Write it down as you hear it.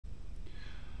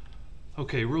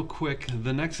Okay, real quick,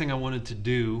 the next thing I wanted to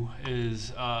do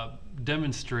is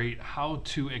demonstrate how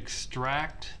to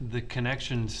extract the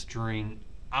connection string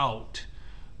out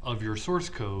of your source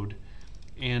code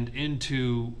and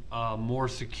into a more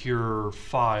secure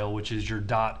file, which is your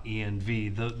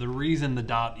 .env. The reason the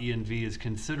 .env is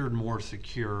considered more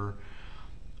secure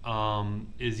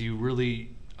is you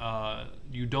really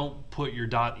you don't put your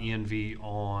 .env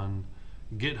on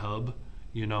GitHub,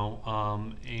 you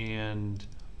know, and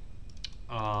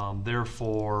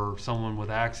therefore someone with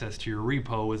access to your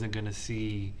repo isn't going to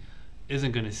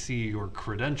see your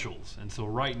credentials. And so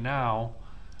right now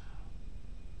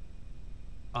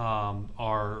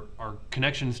our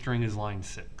connection string is line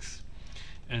 6.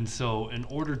 And so in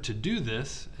order to do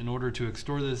this, in order to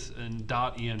extort this in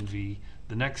 .env,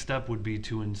 the next step would be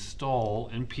to install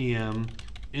npm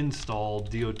install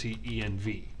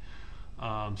 .env.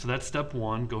 So that's step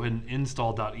 1. Go ahead and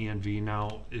install .env.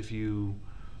 Now if you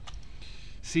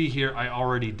see here, I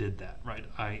already did that, right?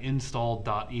 I installed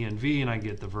 .env and I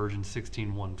get the version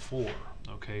 16.1.4.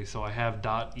 Okay, so I have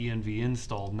 .env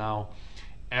installed. Now,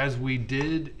 as we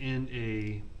did in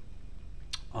a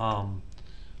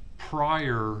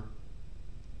prior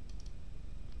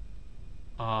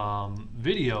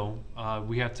video,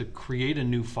 we have to create a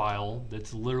new file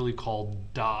that's literally called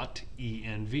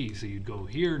 .env. So you'd go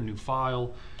here, new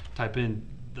file, type in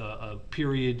the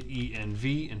period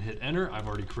env and hit enter. I've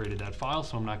already created that file,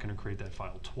 so I'm not going to create that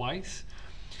file twice.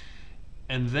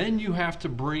 And then you have to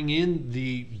bring in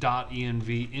the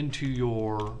 .env into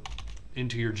your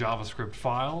JavaScript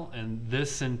file, and this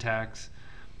syntax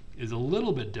is a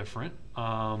little bit different.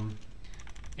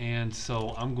 And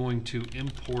so I'm going to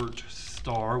import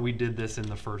star. We did this in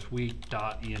the first week,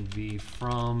 .env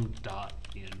from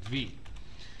 .env.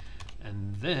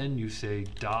 And then you say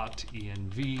 .env.config.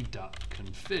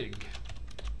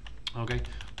 Okay,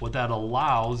 what that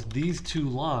allows, these two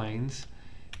lines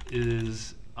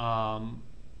is, and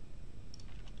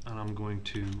I'm going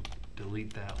to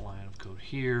delete that line of code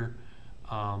here,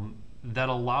 that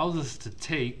allows us to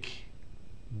take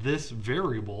this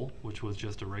variable, which was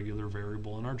just a regular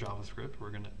variable in our JavaScript,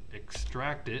 we're going to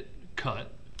extract it,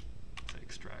 cut, say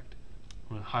extract, I'm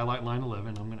going to highlight line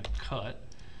 11, I'm going to cut,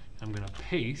 I'm going to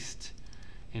paste,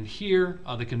 and here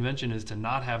the convention is to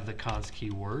not have the const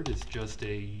keyword. It's just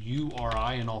a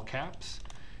URI in all caps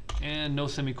and no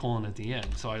semicolon at the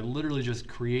end. So I literally just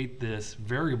create this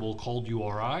variable called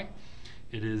URI.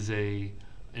 It is a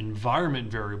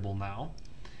environment variable now,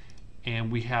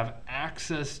 and we have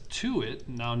access to it.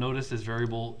 Now notice this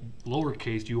variable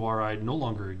lowercase URI no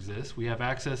longer exists. We have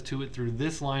access to it through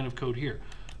this line of code here.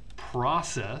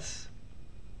 Process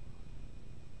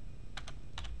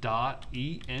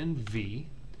 .env,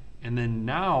 and then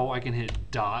now I can hit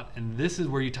dot, and this is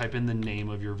where you type in the name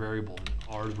of your variable.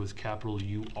 Ours was capital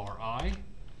URI.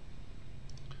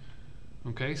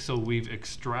 Okay, so we've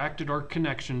extracted our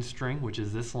connection string, which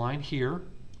is this line here,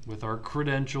 with our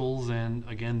credentials and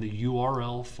again the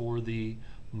URL for the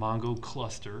Mongo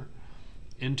cluster,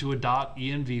 into a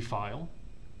 .env file.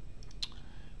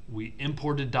 We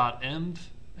imported .env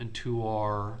into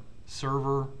our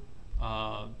server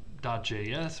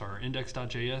 .js, our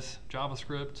index.js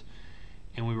JavaScript,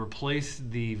 and we replace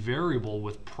the variable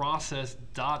with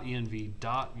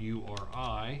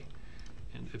process.env.uri.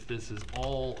 And if this is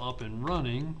all up and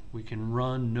running, we can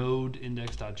run node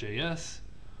index.js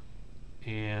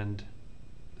and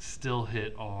still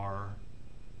hit our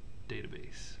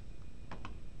database.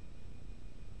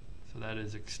 So that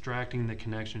is extracting the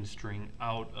connection string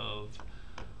out of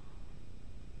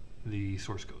the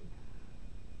source code.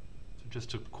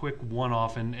 Just a quick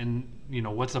one-off, and you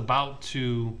know what's about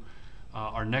to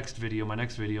our next video. My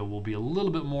next video will be a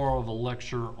little bit more of a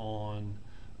lecture on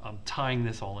tying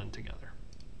this all in together.